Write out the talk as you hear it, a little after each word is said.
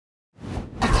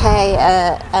Okay,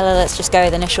 Ella, let's just go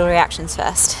with initial reactions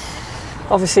first.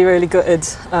 Obviously really gutted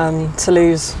to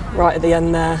lose right at the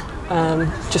end there.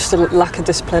 Just a lack of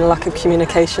discipline, a lack of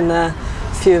communication there.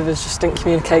 A few of us just didn't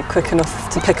communicate quick enough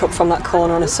to pick up from that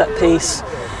corner on a set piece.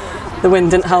 The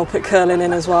wind didn't help it curling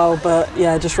in as well, but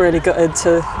yeah, just really gutted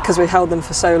because we held them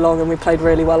for so long and we played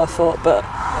really well, I thought, but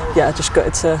yeah, just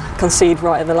gutted to concede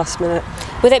right at the last minute.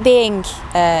 With it being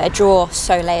a draw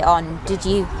so late on, did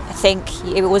you think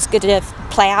it was good to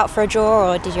play out for a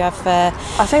draw, or did you have...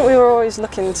 I think we were always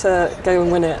looking to go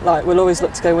and win it. Like, we'll always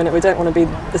look to go win it. We don't want to be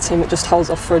the team that just holds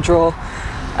off for a draw.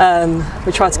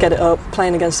 We tried to get it up,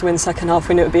 playing against the wind second half.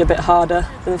 We knew it would be a bit harder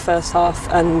than the first half,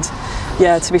 and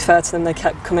yeah, to be fair to them, they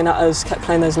kept coming at us, kept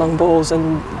playing those long balls,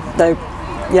 and they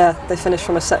finished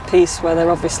from a set piece where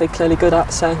they're obviously clearly good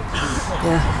at, so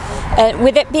yeah.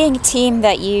 With it being a team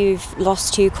that you've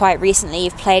lost to quite recently,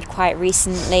 you've played quite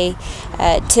recently,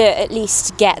 to at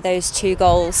least get those 2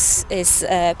 goals is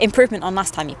improvement on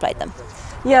last time you played them.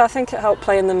 Yeah, I think it helped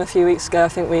playing them a few weeks ago. I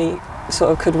think we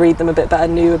sort of could read them a bit better,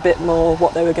 knew a bit more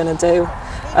what they were going to do.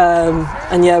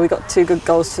 And yeah, we got 2 good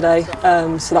goals today,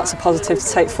 so that's a positive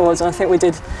to take forwards. And I think we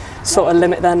did sort of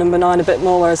limit their number 9 a bit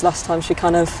more, whereas last time she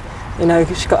kind of, you know,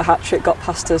 she got a hat-trick, got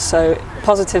past us, so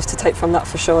positives to take from that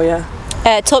for sure, yeah.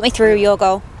 Talk me through your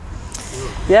goal.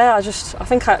 Yeah, I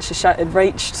think I actually shouted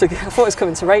Rach. I thought it was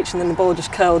coming to Rach, and then the ball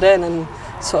just curled in and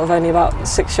sort of only about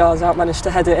 6 yards out managed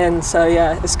to head it in. So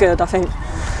yeah, it's good. I think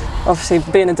obviously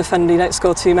being a defender you don't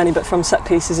score too many, but from set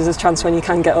pieces is a chance when you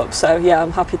can get up. So yeah,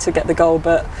 I'm happy to get the goal,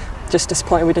 but just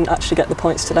disappointed we didn't actually get the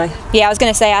points today. Yeah, I was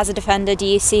going to say, as a defender, do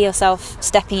you see yourself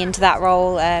stepping into that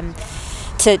role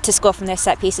to score from those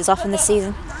set pieces often this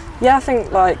season? Yeah, I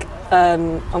think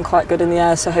I'm quite good in the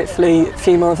air, so hopefully a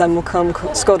few more of them will come.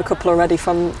 Scored a couple already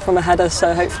from a header,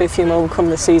 so hopefully a few more will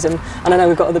come this season. And I know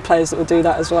we've got other players that will do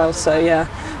that as well, so yeah,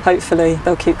 hopefully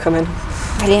they'll keep coming.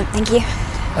 Brilliant, thank you.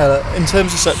 In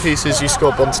terms of set pieces, you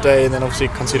scored one today and then obviously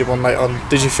conceded one late on.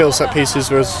 Did you feel set pieces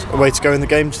was a way to go in the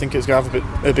game? Do you think it was going to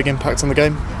have a big impact on the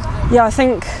game? Yeah, I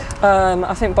think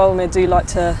Boldmere do like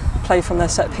to play from their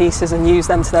set pieces and use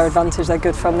them to their advantage. They're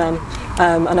good from them,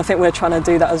 and I think we're trying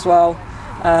to do that as well.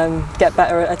 Get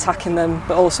better at attacking them,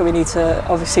 but also we need to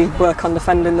obviously work on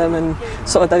defending them and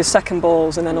sort of those second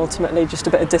balls, and then ultimately just a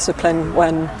bit of discipline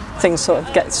when things sort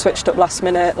of get switched up last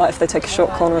minute, like if they take a short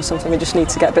corner or something. We just need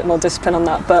to get a bit more discipline on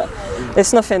that, but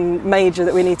it's nothing major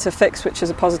that we need to fix, which is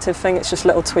a positive thing. It's just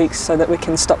little tweaks so that we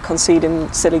can stop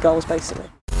conceding silly goals basically.